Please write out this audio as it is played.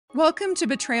Welcome to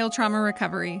Betrayal Trauma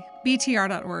Recovery,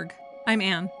 BTR.org. I'm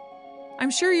Anne. I'm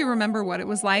sure you remember what it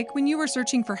was like when you were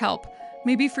searching for help,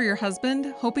 maybe for your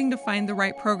husband, hoping to find the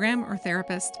right program or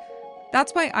therapist.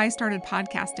 That's why I started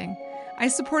podcasting. I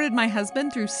supported my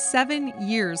husband through 7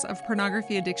 years of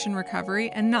pornography addiction recovery,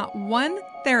 and not one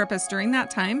therapist during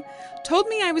that time told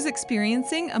me I was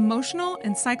experiencing emotional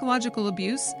and psychological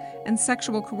abuse and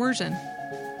sexual coercion.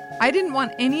 I didn't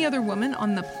want any other woman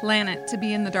on the planet to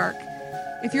be in the dark.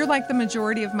 If you're like the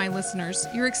majority of my listeners,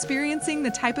 you're experiencing the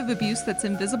type of abuse that's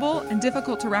invisible and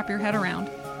difficult to wrap your head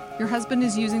around. Your husband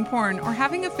is using porn or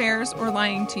having affairs or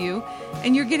lying to you,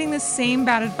 and you're getting the same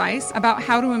bad advice about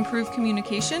how to improve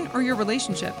communication or your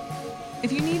relationship.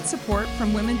 If you need support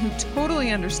from women who totally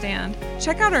understand,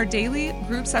 check out our daily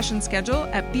group session schedule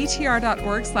at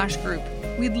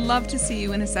btr.org/group. We'd love to see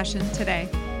you in a session today.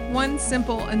 One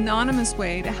simple, anonymous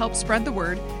way to help spread the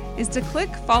word is to click,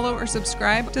 follow, or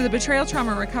subscribe to the Betrayal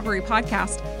Trauma Recovery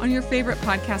podcast on your favorite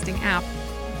podcasting app.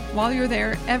 While you're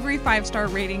there, every 5-star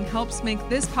rating helps make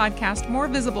this podcast more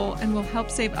visible and will help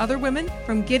save other women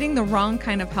from getting the wrong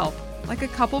kind of help, like a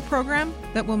couple program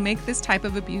that will make this type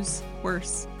of abuse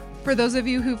worse. For those of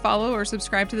you who follow or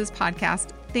subscribe to this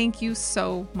podcast, thank you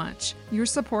so much. Your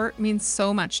support means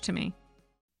so much to me.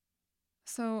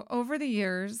 So over the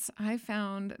years, I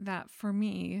found that for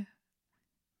me,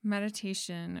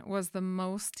 meditation was the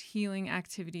most healing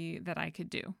activity that I could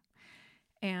do.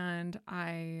 And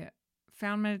I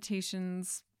found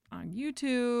meditations on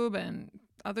YouTube and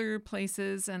other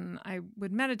places, and I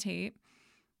would meditate.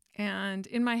 And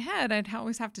in my head, I'd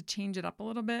always have to change it up a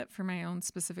little bit for my own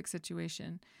specific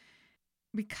situation.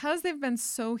 Because they've been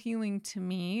so healing to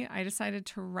me, I decided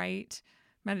to write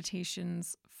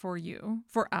meditations for you,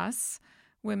 for us,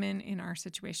 women in our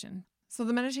situation. So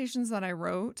the meditations that I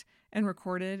wrote and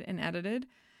recorded and edited,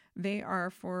 they are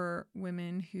for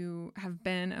women who have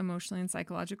been emotionally and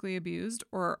psychologically abused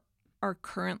or are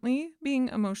currently being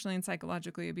emotionally and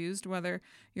psychologically abused, whether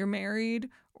you're married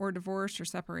or divorced or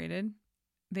separated.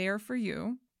 They are for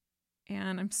you.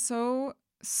 And I'm so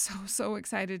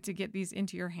excited to get these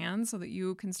into your hands so that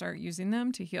you can start using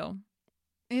them to heal.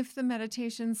 If the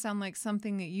meditations sound like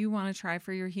something that you want to try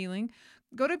for your healing,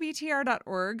 go to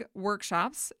btr.org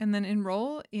workshops and then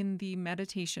enroll in the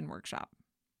meditation workshop.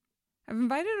 I've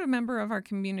invited a member of our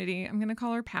community. I'm going to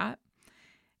call her Pat,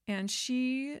 and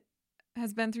she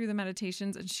has been through the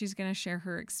meditations and she's going to share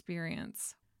her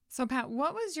experience. So Pat,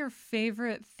 what was your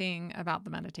favorite thing about the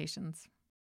meditations?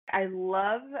 I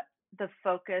love the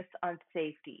focus on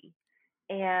safety.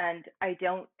 And I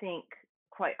don't think,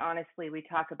 quite honestly, we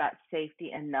talk about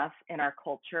safety enough in our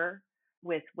culture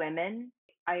with women.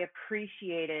 I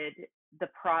appreciated the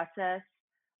process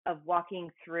of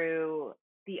walking through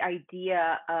the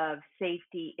idea of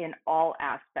safety in all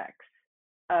aspects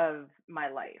of my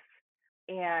life.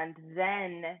 And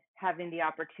then having the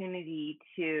opportunity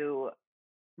to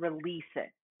release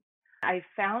it. I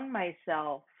found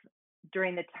myself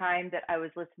during the time that I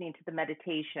was listening to the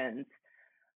meditations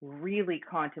really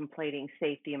contemplating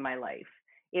safety in my life.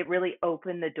 It really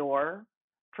opened the door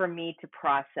for me to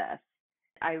process.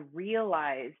 I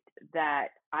realized that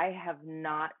I have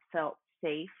not felt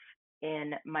safe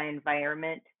in my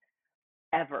environment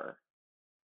ever,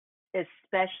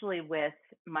 especially with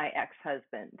my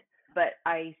ex-husband. But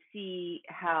I see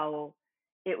how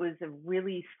it was a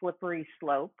really slippery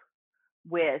slope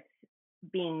with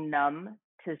being numb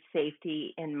to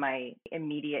safety in my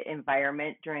immediate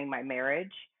environment during my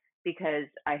marriage because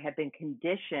I had been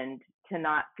conditioned to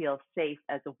not feel safe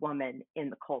as a woman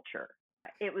in the culture.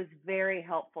 It was very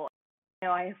helpful.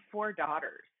 I have 4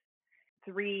 daughters,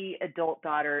 3 adult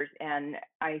daughters, and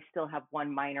I still have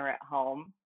 1 minor at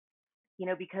home.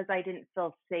 Because I didn't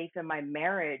feel safe in my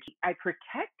marriage, I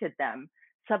protected them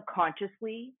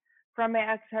subconsciously from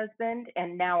my ex-husband,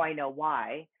 and now I know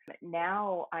why.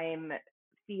 Now I'm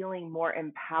feeling more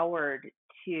empowered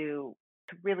to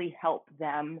really help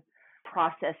them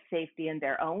process safety in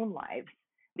their own lives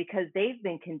because they've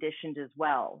been conditioned as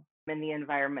well in the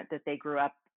environment that they grew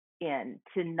up in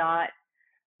to not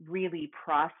really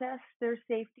process their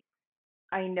safety.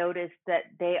 I noticed that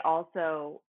they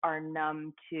also are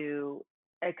numb to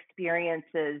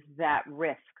experiences that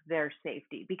risk their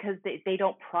safety because they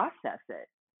don't process it.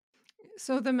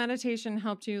 So the meditation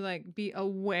helped you be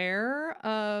aware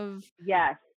of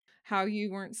Yes, how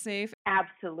you weren't safe.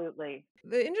 absolutely.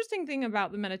 The interesting thing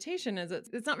about the meditation is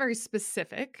it's not very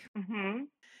specific. Hmm.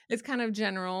 It's kind of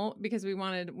general because we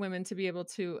wanted women to be able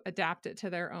to adapt it to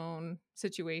their own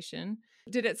situation.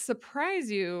 Did it surprise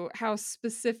you how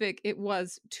specific it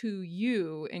was to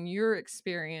you and your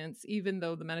experience, even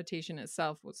though the meditation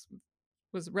itself was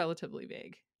relatively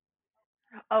vague?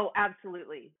 Oh,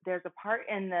 absolutely. There's a part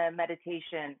in the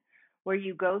meditation where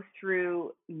you go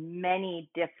through many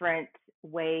different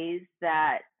ways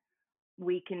that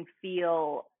we can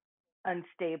feel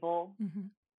unstable, Hmm.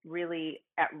 really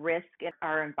at risk in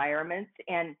our environments.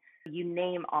 And you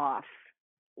name off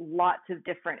lots of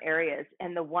different areas.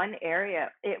 And the one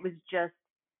area, it was just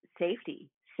safety.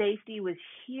 Safety was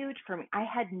huge for me. I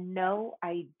had no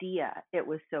idea it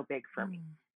was so big for me.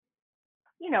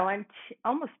 Mm. I'm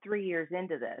almost 3 years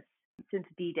into this since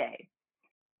D Day.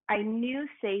 I knew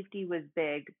safety was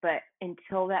big, but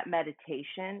until that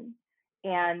meditation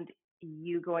and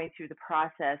you going through the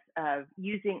process of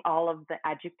using all of the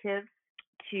adjectives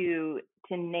to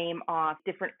to name off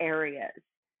different areas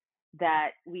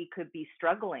that we could be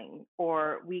struggling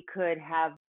or we could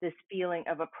have this feeling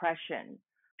of oppression,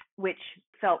 which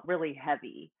felt really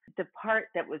heavy. The part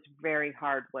that was very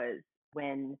hard was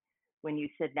when when you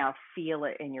said now feel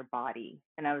it in your body.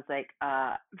 And I was like,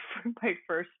 for my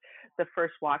first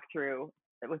walkthrough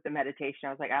with the meditation, I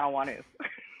was like, I don't want to.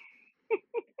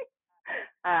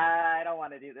 I don't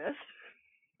want to do this.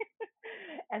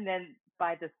 And then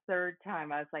by the third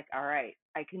time, I was like, all right,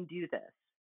 I can do this.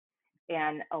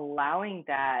 And allowing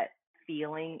that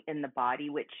feeling in the body,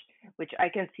 which I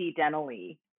can see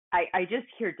dentally. I just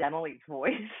hear dentally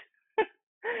voice,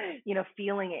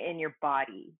 feeling it in your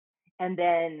body, and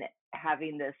then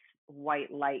having this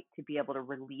white light to be able to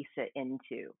release it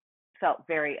into. Felt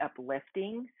very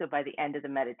uplifting. So by the end of the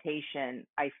meditation,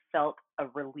 I felt a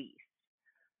release,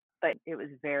 but it was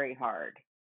very hard.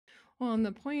 Well, and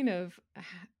the point of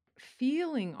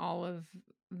feeling all of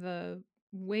the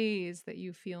ways that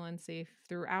you feel unsafe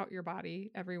throughout your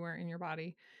body, everywhere in your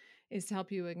body, is to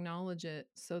help you acknowledge it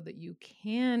so that you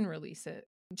can release it.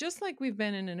 Just like we've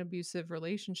been in an abusive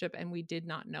relationship and we did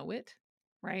not know it,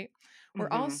 right? We're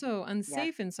Mhm. also Yes.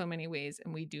 unsafe in so many ways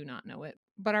and we do not know it,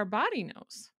 but our body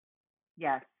knows.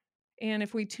 Yes. And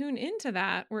if we tune into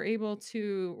that, we're able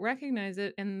to recognize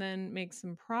it and then make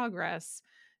some progress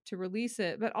to release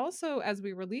it. But also, as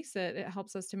we release it, it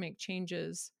helps us to make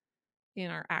changes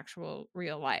in our actual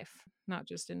real life, not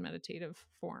just in meditative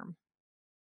form.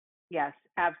 Yes,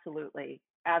 absolutely.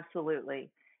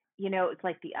 Absolutely. It's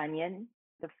like the onion.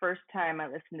 The first time I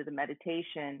listened to the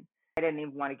meditation, I didn't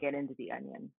even want to get into the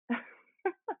onion.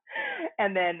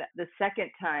 And then the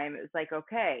second time it was like,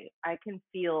 okay, I can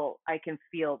feel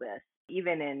this.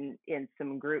 Even in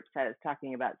some groups I was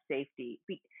talking about safety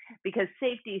because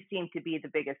safety seemed to be the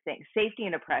biggest thing. Safety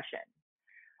and oppression.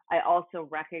 I also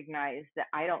recognize that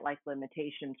I don't like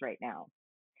limitations right now,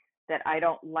 that I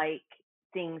don't like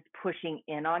things pushing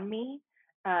in on me.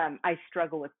 I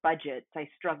struggle with budgets. I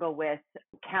struggle with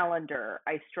calendar.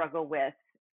 I struggle with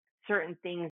certain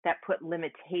things that put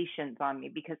limitations on me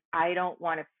because I don't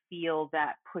want to feel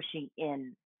that pushing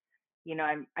in.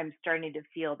 I'm starting to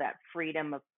feel that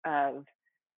freedom of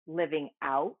living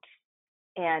out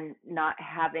and not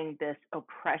having this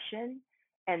oppression.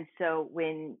 And so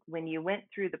when you went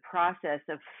through the process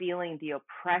of feeling the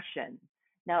oppression,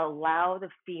 now allow the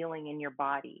feeling in your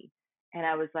body. And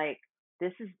I was like,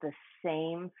 this is the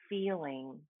same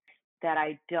feeling that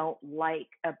I don't like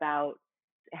about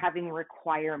having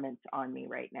requirements on me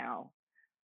right now.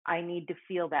 I need to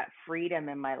feel that freedom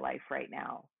in my life right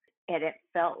now. And it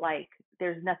felt like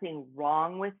there's nothing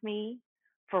wrong with me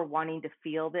for wanting to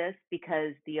feel this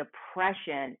because the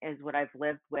oppression is what I've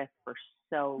lived with for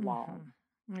so long.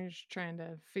 You're just trying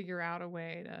to figure out a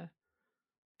way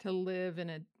to live in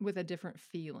a with a different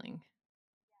feeling.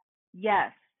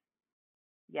 Yes,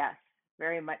 yes,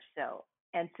 very much so.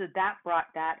 And so that brought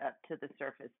that up to the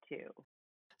surface too.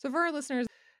 So for our listeners,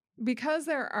 because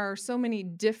there are so many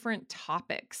different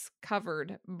topics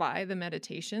covered by the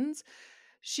meditations,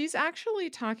 she's actually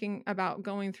talking about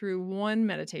going through one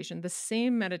meditation, the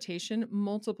same meditation,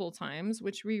 multiple times,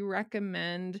 which we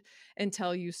recommend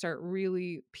until you start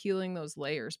really peeling those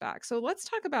layers back. So let's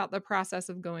talk about the process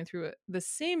of going through it, the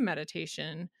same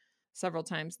meditation several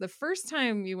times. The first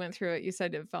time you went through it, you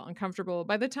said it felt uncomfortable.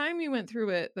 By the time you went through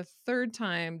it the third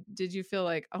time, did you feel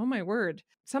like, oh my word,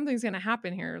 something's going to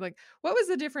happen here? Like, what was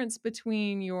the difference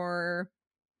between your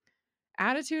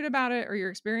attitude about it or your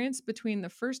experience between the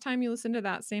first time you listened to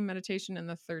that same meditation and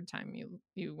the third time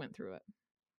you went through it?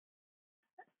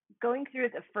 Going through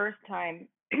it the first time,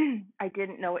 I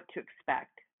didn't know what to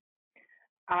expect.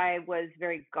 I was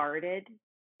very guarded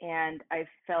and I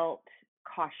felt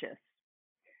cautious.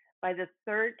 By the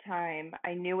third time,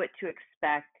 I knew what to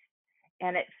expect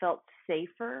and it felt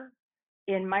safer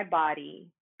in my body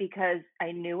because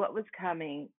I knew what was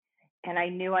coming and I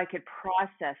knew I could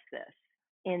process this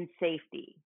in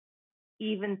safety.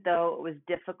 Even though it was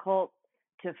difficult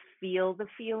to feel the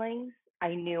feelings,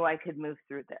 I knew I could move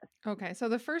through this. Okay. So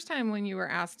the first time when you were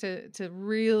asked to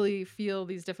really feel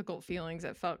these difficult feelings,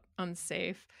 it felt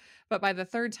unsafe. But by the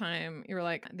third time, you were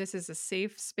like, this is a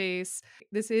safe space.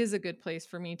 This is a good place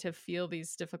for me to feel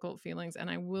these difficult feelings and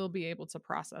I will be able to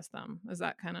process them. Is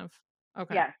that kind of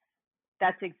okay? Yes,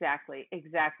 that's exactly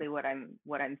what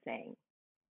I'm saying.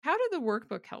 How did the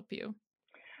workbook help you?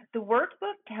 The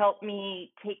workbook helped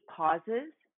me take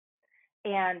pauses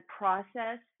and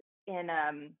process in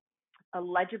a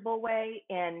legible way.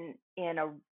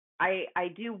 I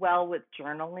do well with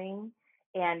journaling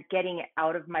and getting it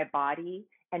out of my body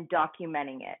and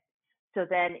documenting it. So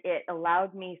then it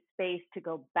allowed me space to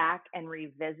go back and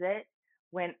revisit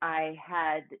when I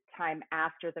had time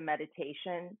after the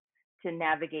meditation to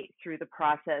navigate through the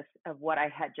process of what I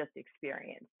had just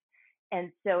experienced.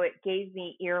 And so it gave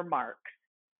me earmarks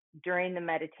during the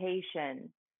meditation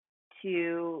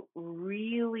to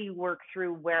really work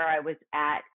through where I was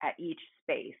at each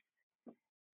space.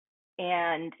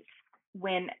 And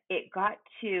when it got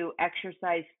to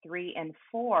exercise 3 and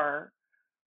 4,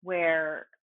 where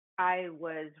I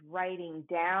was writing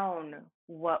down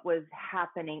what was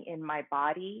happening in my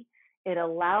body, it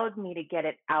allowed me to get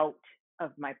it out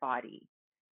of my body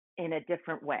in a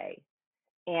different way.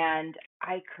 And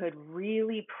I could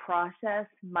really process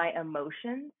my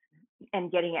emotions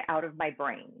and getting it out of my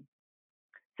brain.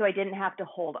 So I didn't have to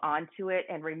hold on to it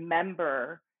and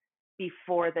remember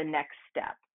before the next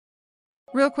step.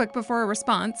 Real quick before a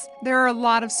response, there are a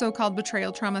lot of so called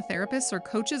betrayal trauma therapists or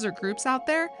coaches or groups out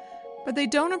there, but they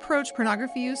don't approach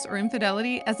pornography use or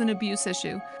infidelity as an abuse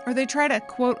issue, or they try to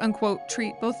quote unquote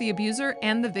treat both the abuser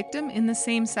and the victim in the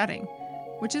same setting,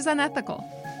 which is unethical.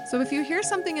 So if you hear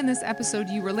something in this episode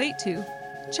you relate to,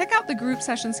 check out the group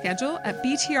session schedule at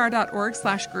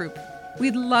btr.org/group.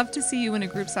 We'd love to see you in a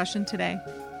group session today.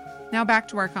 Now back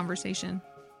to our conversation.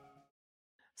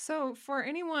 So, for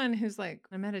anyone who's like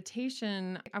a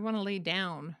meditation, I want to lay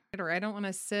down or I don't want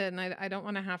to sit and I don't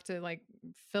want to have to like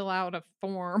fill out a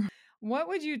form. What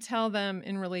would you tell them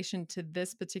in relation to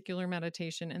this particular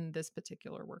meditation and this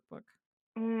particular workbook?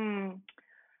 Mm,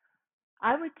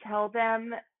 I would tell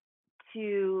them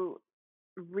to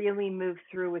really move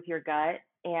through with your gut,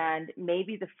 and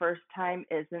maybe the first time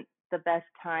isn't the best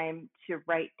time to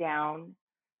write down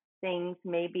things.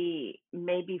 Maybe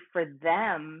for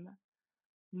them,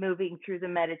 moving through the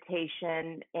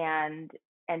meditation and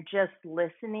just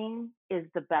listening is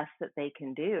the best that they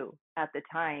can do at the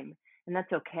time, and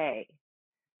that's okay.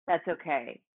 That's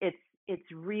okay.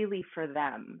 It's really for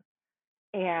them.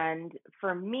 And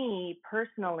for me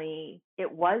personally, it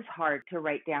was hard to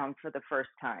write down for the first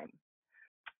time.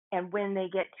 And when they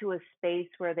get to a space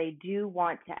where they do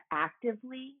want to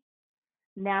actively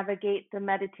navigate the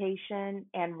meditation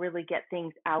and really get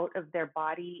things out of their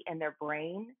body and their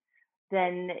brain,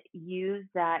 then use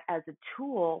that as a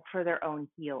tool for their own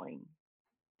healing.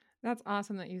 That's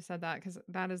awesome that you said that because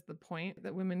that is the point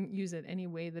that women use it any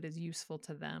way that is useful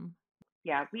to them.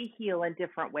 Yeah, we heal in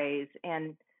different ways.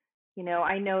 And,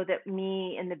 I know that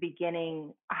me in the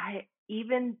beginning,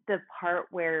 even the part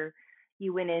where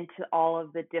you went into all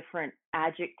of the different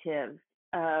adjectives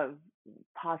of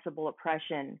possible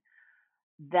oppression,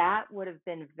 that would have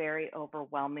been very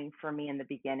overwhelming for me in the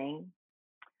beginning.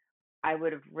 I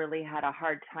would have really had a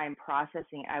hard time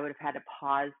processing. I would have had to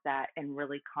pause that and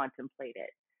really contemplate it.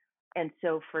 And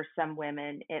so for some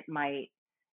women, it might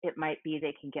be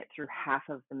they can get through half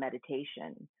of the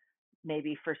meditation.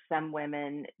 Maybe for some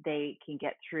women, they can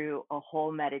get through a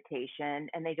whole meditation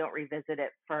and they don't revisit it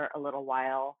for a little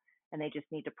while and they just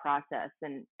need to process.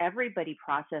 And everybody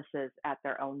processes at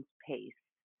their own pace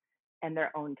and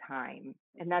their own time,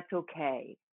 and that's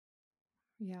okay.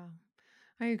 Yeah.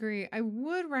 I agree. I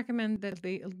would recommend that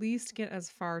they at least get as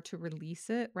far to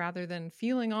release it rather than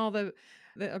feeling all the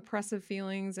oppressive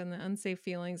feelings and the unsafe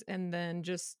feelings and then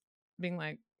just being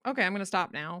like, okay, I'm going to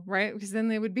stop now, right? Because then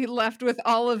they would be left with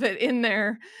all of it in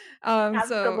there. So see it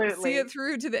Absolutely.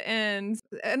 through to the end.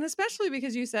 And especially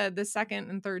because you said the second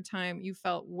and third time you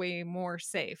felt way more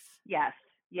safe. Yes,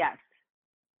 yes.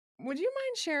 Would you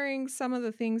mind sharing some of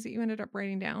the things that you ended up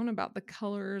writing down about the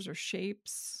colors or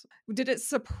shapes? Did it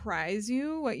surprise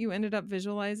you what you ended up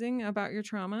visualizing about your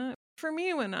trauma? For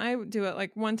me, when I would do it,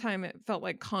 like one time it felt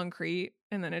like concrete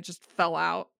and then it just fell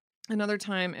out. Another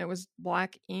time it was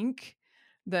black ink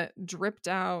that dripped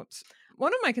out.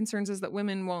 One of my concerns is that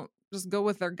women won't just go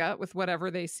with their gut with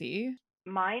whatever they see.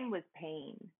 Mine was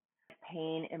pain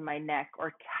in my neck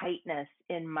or tightness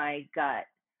in my gut.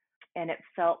 And it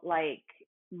felt like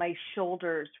my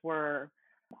shoulders were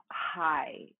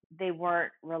high, they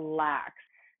weren't relaxed.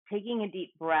 Taking a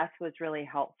deep breath was really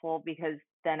helpful because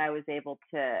then I was able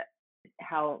to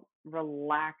how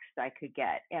relaxed I could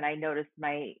get. And I noticed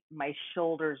my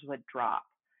shoulders would drop.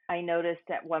 I noticed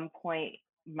at one point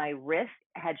my wrist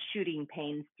had shooting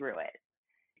pains through it.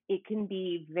 It can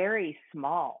be very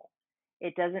small.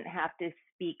 It doesn't have to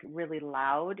speak really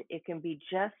loud. It can be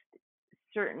just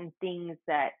certain things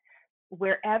that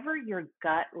wherever your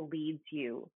gut leads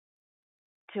you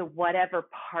to whatever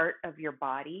part of your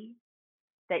body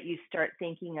that you start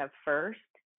thinking of first,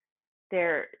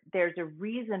 there's a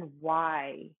reason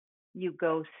why you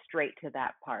go straight to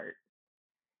that part.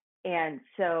 And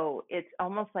so it's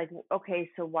almost like, okay,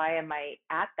 so why am I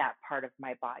at that part of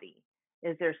my body?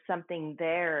 Is there something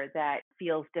there that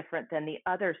feels different than the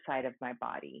other side of my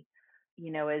body?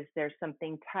 Is there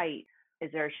something tight?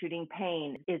 Is there a shooting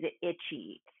pain? Is it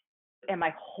itchy? Am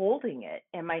I holding it?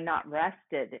 Am I not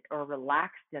rested or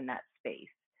relaxed in that space?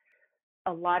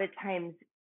 A lot of times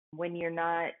when you're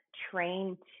not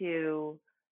trained to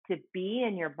be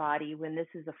in your body, when this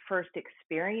is a first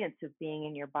experience of being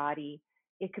in your body,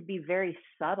 it could be very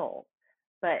subtle.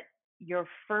 But your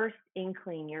first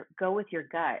inkling, go with your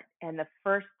gut, and the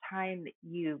first time that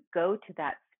you go to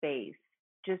that space,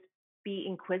 just be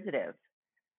inquisitive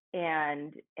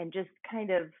and just kind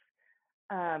of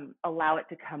allow it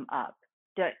to come up.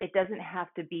 It doesn't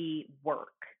have to be work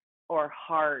or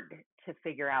hard to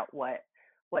figure out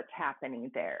what's happening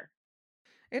there.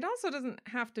 It also doesn't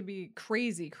have to be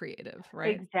crazy creative,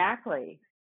 right? Exactly.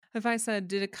 If I said,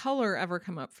 "Did a color ever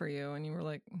come up for you?" and you were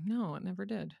like, "No, it never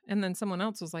did." And then someone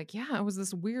else was like, "Yeah, it was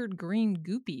this weird green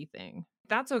goopy thing."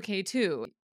 That's okay too.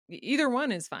 Either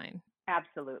one is fine.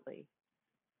 Absolutely.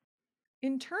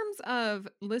 In terms of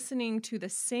listening to the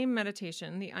same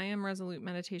meditation, the I Am Resolute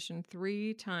meditation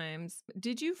 3 times,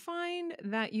 did you find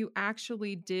that you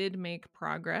actually did make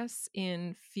progress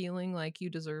in feeling like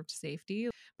you deserved safety?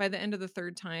 By the end of the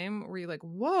 3rd time, were you like,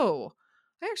 "Whoa,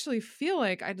 I actually feel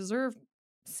like I deserve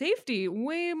safety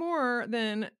way more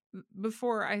than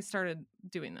before I started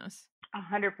doing this?"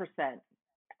 100%.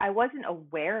 I wasn't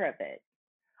aware of it.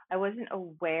 I wasn't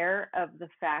aware of the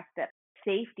fact that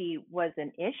safety was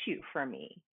an issue for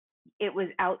me. It was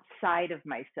outside of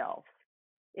myself.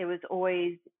 It was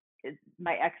always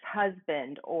my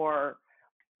ex-husband or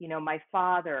my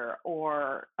father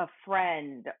or a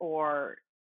friend or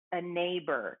a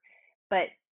neighbor. But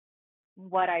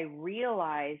what I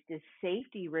realized is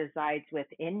safety resides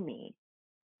within me.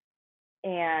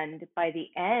 And by the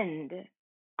end,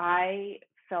 I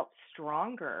felt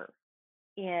stronger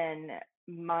in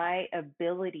my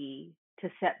ability to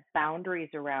set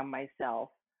boundaries around myself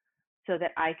so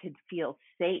that I could feel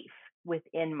safe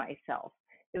within myself.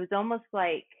 It was almost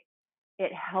like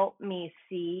it helped me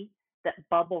see that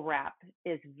bubble wrap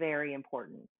is very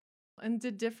important. And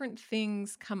did different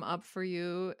things come up for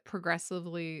you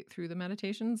progressively through the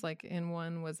meditations? Like in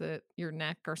one, was it your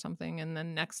neck or something? And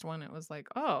then next one, it was like,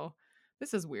 oh,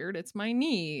 this is weird. It's my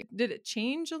knee. Did it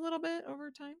change a little bit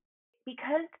over time?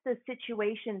 Because the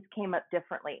situations came up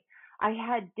differently, I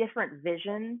had different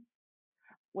visions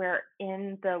where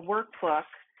in the workbook,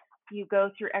 you go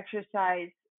through exercise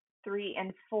 3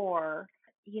 and 4.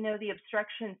 The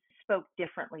obstructions spoke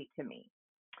differently to me.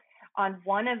 On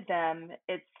one of them,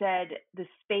 it said, the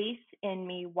space in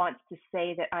me wants to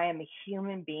say that I am a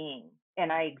human being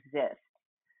and I exist.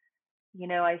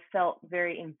 I felt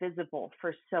very invisible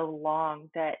for so long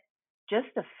that just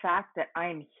the fact that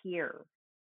I'm here,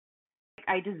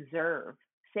 I deserve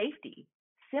safety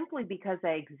simply because I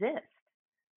exist.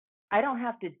 I don't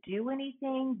have to do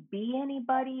anything, be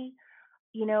anybody.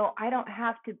 I don't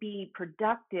have to be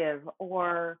productive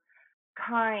or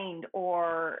kind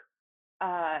or,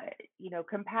 uh,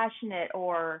 compassionate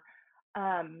or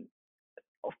um,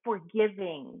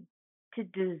 forgiving to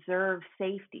deserve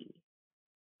safety.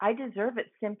 I deserve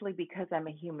it simply because I'm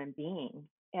a human being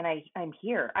and I'm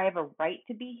here. I have a right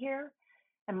to be here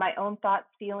and my own thoughts,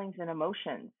 feelings, and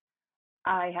emotions.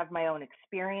 I have my own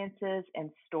experiences and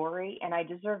story, and I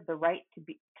deserve the right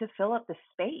to fill up the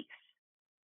space.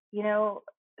 You know,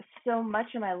 so much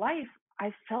in my life,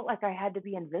 I felt like I had to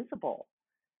be invisible,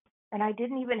 and I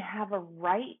didn't even have a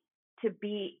right to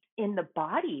be in the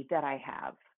body that I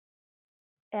have.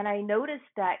 And I noticed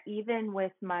that even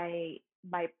with my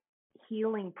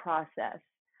healing process,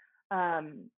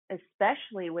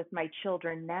 especially with my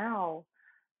children now,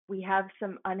 we have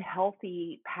some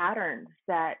unhealthy patterns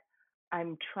that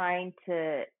I'm trying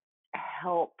to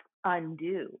help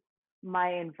undo.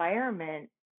 My environment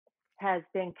has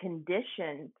been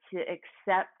conditioned to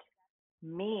accept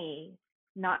me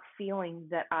not feeling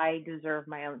that I deserve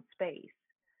my own space.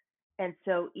 And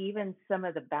so, even some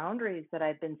of the boundaries that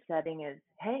I've been setting is,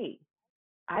 hey,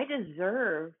 I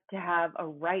deserve to have a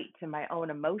right to my own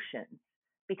emotions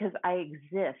because I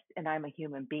exist and I'm a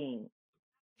human being.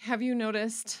 Have you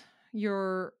noticed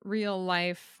your real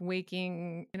life,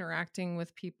 waking, interacting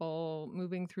with people,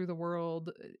 moving through the world?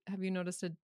 Have you noticed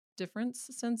a difference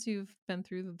since you've been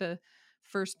through the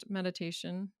first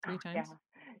meditation Oh, 3 yeah. times?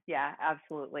 Yeah,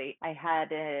 absolutely.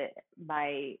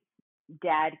 My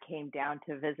dad came down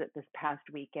to visit this past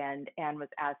weekend and was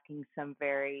asking some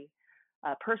very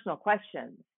personal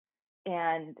questions.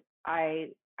 And I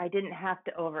didn't have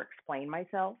to over explain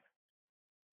myself.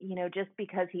 Just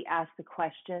because he asked the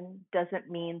question doesn't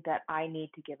mean that I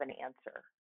need to give an answer.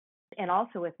 And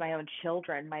also with my own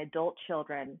children, my adult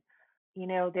children,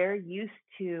 they're used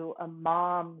to a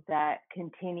mom that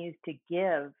continues to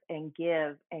give and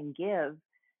give and give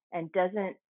and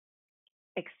doesn't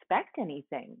expect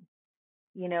anything,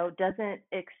 doesn't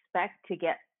expect to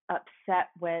get upset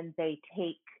when they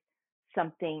take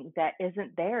something that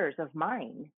isn't theirs of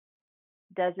mine,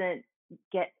 doesn't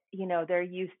get, they're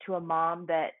used to a mom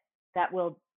that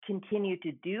will continue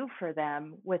to do for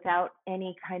them without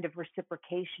any kind of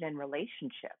reciprocation in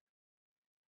relationship.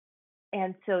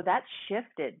 And so that's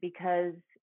shifted because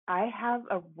I have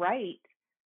a right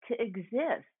to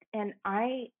exist, and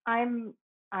I'm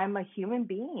a human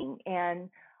being, and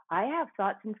I have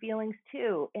thoughts and feelings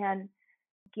too, and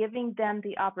giving them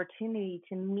the opportunity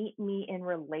to meet me in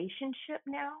relationship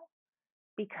now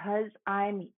because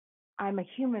I'm a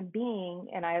human being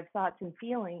and I have thoughts and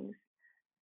feelings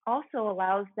also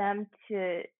allows them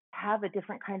to have a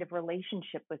different kind of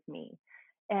relationship with me.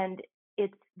 And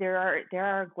there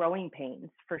are growing pains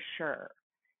for sure.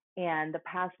 And the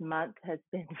past month has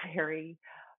been very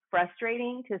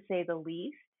frustrating to say the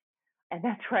least. And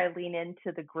that's where I lean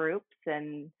into the groups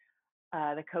and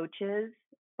the coaches.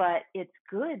 But it's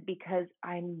good because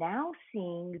I'm now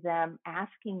seeing them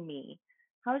asking me,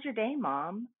 "How's your day,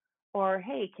 mom?" Or,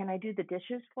 "Hey, can I do the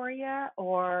dishes for you?"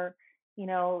 Or, "You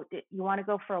want to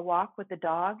go for a walk with the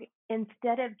dog?"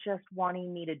 Instead of just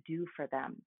wanting me to do for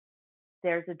them,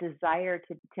 there's a desire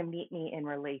to meet me in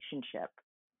relationship.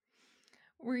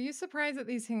 Were you surprised that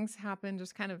these things happen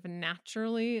just kind of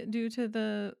naturally due to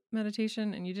the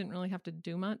meditation and you didn't really have to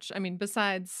do much? I mean,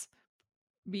 besides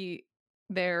be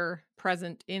there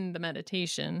present in the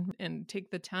meditation and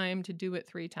take the time to do it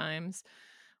 3 times.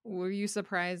 Were you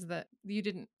surprised that you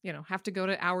didn't, have to go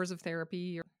to hours of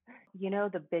therapy or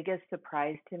The biggest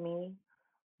surprise to me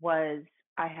was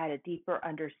I had a deeper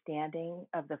understanding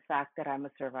of the fact that I'm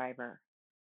a survivor.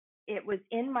 It was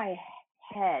in my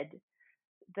head,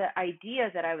 the idea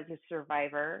that I was a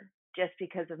survivor just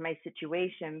because of my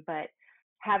situation, but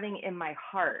having in my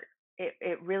heart,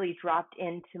 it really dropped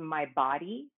into my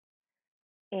body,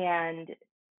 and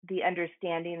the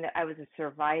understanding that I was a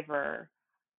survivor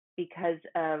because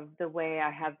of the way I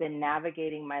have been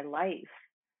navigating my life.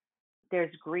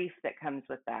 There's grief that comes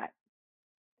with that.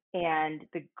 And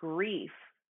the grief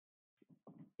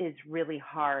is really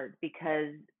hard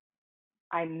because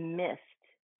I missed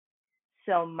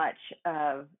so much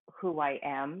of who I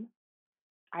am.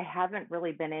 I haven't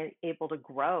really been able to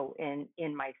grow in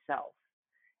myself.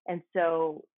 And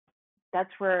so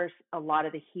that's where a lot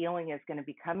of the healing is going to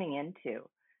be coming into,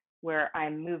 where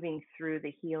I'm moving through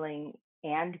the healing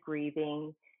and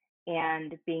grieving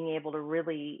and being able to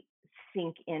really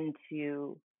sink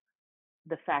into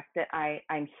the fact that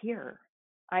I'm here.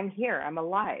 I'm here. I'm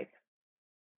alive.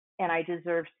 And I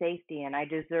deserve safety and I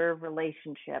deserve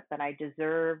relationship and I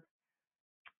deserve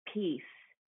peace.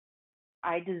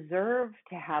 I deserve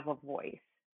to have a voice.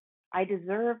 I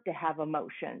deserve to have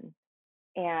emotion.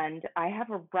 And I have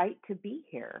a right to be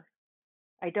here.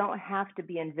 I don't have to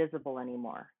be invisible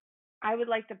anymore. I would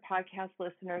like the podcast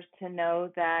listeners to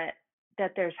know that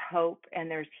there's hope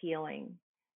and there's healing.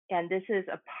 And this is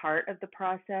a part of the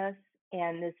process,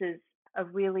 and this is a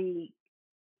really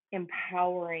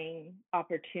empowering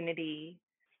opportunity,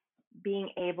 being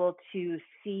able to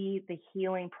see the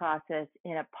healing process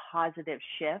in a positive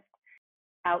shift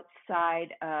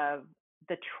outside of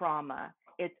the trauma.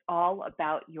 It's all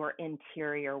about your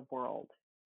interior world,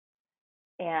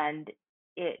 and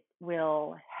it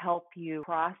will help you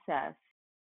process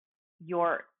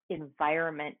your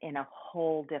environment in a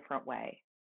whole different way.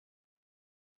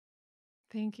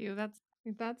 thank you.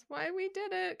 That's why we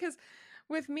did it. Because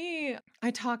with me,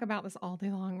 I talk about this all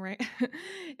day long, right?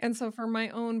 And so for my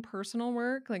own personal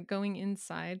work, like going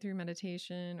inside through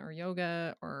meditation or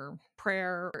yoga or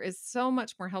prayer is so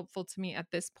much more helpful to me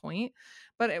at this point.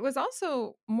 But it was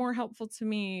also more helpful to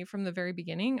me from the very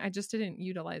beginning. I just didn't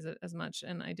utilize it as much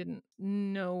and I didn't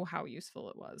know how useful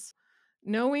it was.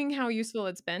 Knowing how useful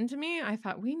it's been to me, I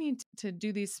thought we need to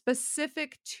do these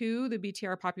specific to the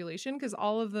BTR population because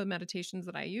all of the meditations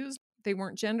that I used They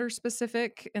weren't gender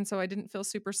specific. And so I didn't feel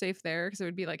super safe there because it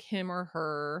would be like him or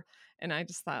her. And I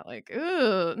just thought like,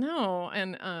 oh, no.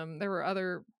 And there were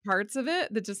other parts of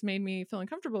it that just made me feel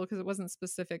uncomfortable because it wasn't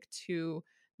specific to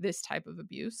this type of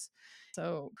abuse.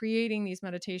 So creating these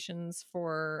meditations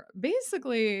for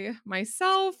basically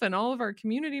myself and all of our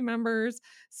community members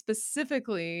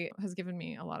specifically has given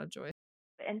me a lot of joy.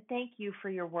 And thank you for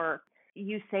your work.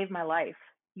 You saved my life.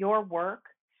 Your work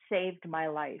saved my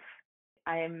life.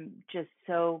 I am just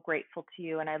so grateful to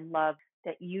you. And I love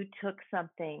that you took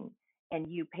something and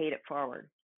you paid it forward.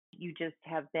 You just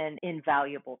have been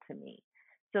invaluable to me.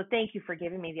 So thank you for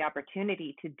giving me the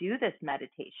opportunity to do this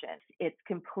meditation. It's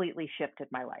completely shifted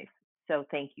my life. So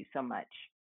thank you so much.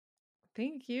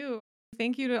 Thank you.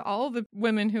 Thank you to all the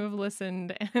women who have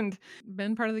listened and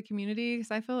been part of the community.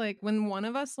 Because I feel like when one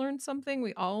of us learns something,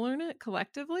 we all learn it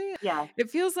collectively. Yes,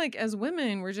 It feels like as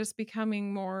women, we're just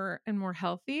becoming more and more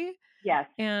healthy. yes.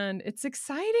 And it's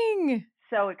exciting.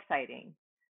 So exciting.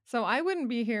 So I wouldn't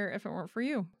be here if it weren't for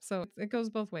you. So it goes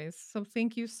both ways. So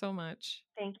thank you so much.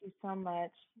 Thank you so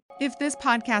much. If this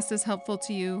podcast is helpful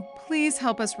to you, please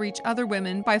help us reach other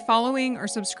women by following or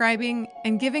subscribing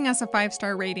and giving us a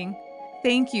 5-star rating.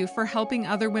 Thank you for helping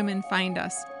other women find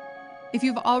us. If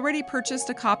you've already purchased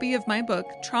a copy of my book,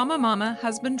 Trauma Mama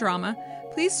Husband Drama,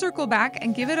 please circle back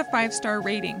and give it a 5-star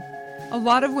rating. A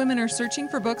lot of women are searching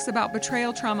for books about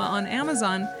betrayal trauma on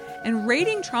Amazon, and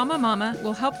rating Trauma Mama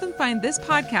will help them find this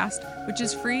podcast, which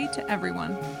is free to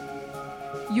everyone.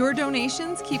 Your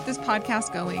donations keep this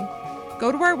podcast going.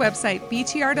 Go to our website,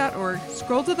 btr.org,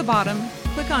 scroll to the bottom,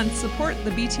 click on Support the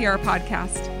BTR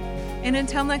Podcast. And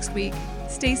until next week,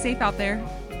 stay safe out there.